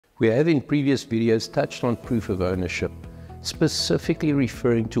We have in previous videos touched on proof of ownership, specifically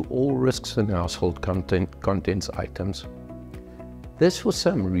referring to all risks and household contents items. This, for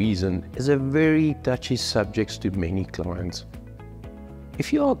some reason, is a very touchy subject to many clients.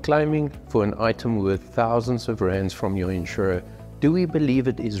 If you are claiming for an item worth thousands of rands from your insurer, do we believe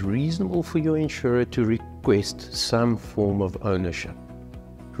it is reasonable for your insurer to request some form of ownership?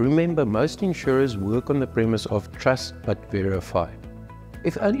 Remember, most insurers work on the premise of trust but verify.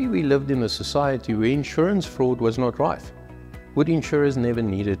 If only we lived in a society where insurance fraud was not rife, would insurers never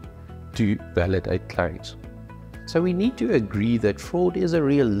needed to validate claims? So we need to agree that fraud is a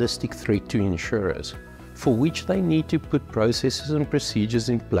realistic threat to insurers, for which they need to put processes and procedures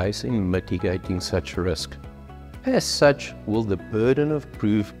in place in mitigating such risk. As such, will the burden of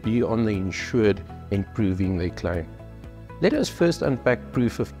proof be on the insured in proving their claim? Let us first unpack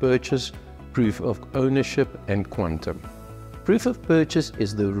proof of purchase, proof of ownership, and quantum. Proof of purchase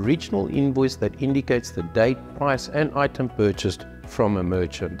is the original invoice that indicates the date, price, and item purchased from a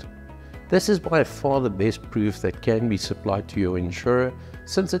merchant. This is by far the best proof that can be supplied to your insurer,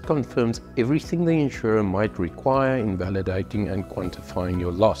 since it confirms everything the insurer might require in validating and quantifying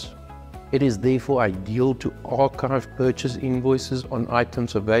your loss. It is therefore ideal to archive purchase invoices on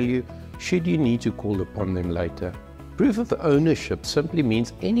items of value should you need to call upon them later. Proof of ownership simply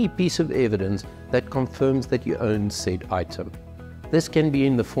means any piece of evidence that confirms that you own said item. This can be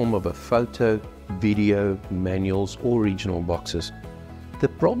in the form of a photo, video, manuals, or regional boxes. The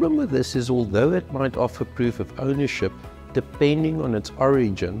problem with this is, although it might offer proof of ownership, depending on its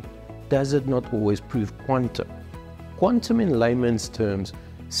origin, does it not always prove quantum? Quantum in layman's terms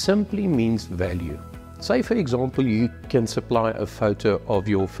simply means value. Say for example, you can supply a photo of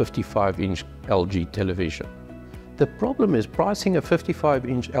your 55-inch LG television. The problem is pricing a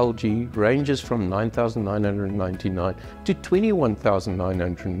 55-inch LG ranges from $9,999 to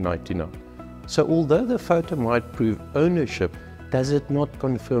 $21,999. So although the photo might prove ownership, does it not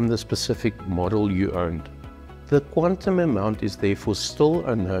confirm the specific model you owned? The quantum amount is therefore still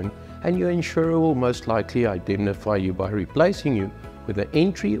unknown, and your insurer will most likely identify you by replacing you with an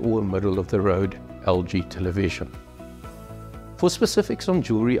entry or a middle-of-the-road LG television. For specifics on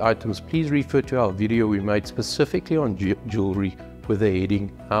jewelry items, please refer to our video we made specifically on jewelry with the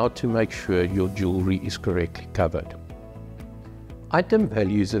heading "How to make sure your jewelry is correctly covered." Item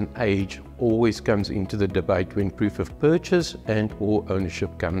values and age always comes into the debate when proof of purchase and/or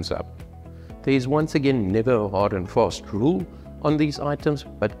ownership comes up. There is once again never a hard and fast rule on these items,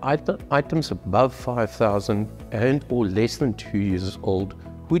 but items above 5,000 and/or less than 2 years old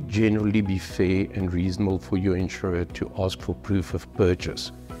would generally be fair and reasonable for your insurer to ask for proof of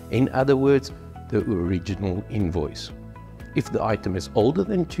purchase. In other words, the original invoice. If the item is older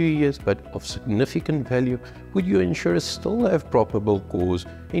than 2 years but of significant value, would your insurer still have probable cause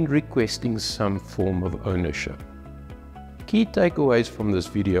in requesting some form of ownership? Key takeaways from this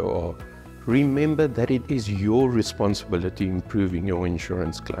video are: remember that it is your responsibility in proving your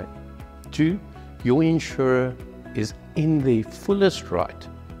insurance claim. 2. Your insurer is in their fullest right,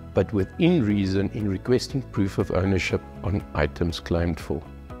 but within reason, in requesting proof of ownership on items claimed for.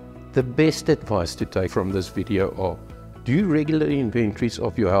 The best advice to take from this video are: do regular inventories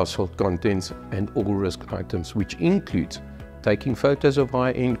of your household contents and all risk items, which includes taking photos of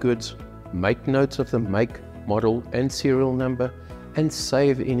high-end goods, make notes of the make, model, and serial number, and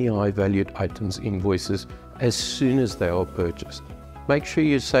save any high-valued items invoices as soon as they are purchased. Make sure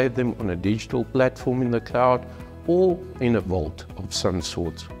you save them on a digital platform in the cloud or in a vault of some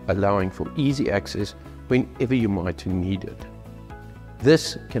sort, allowing for easy access whenever you might need it.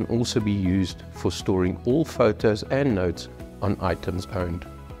 This can also be used for storing all photos and notes on items owned.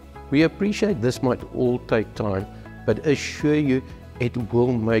 We appreciate this might all take time, but assure you it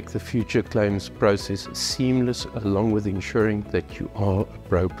will make the future claims process seamless, along with ensuring that you are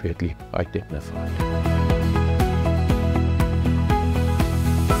appropriately identified.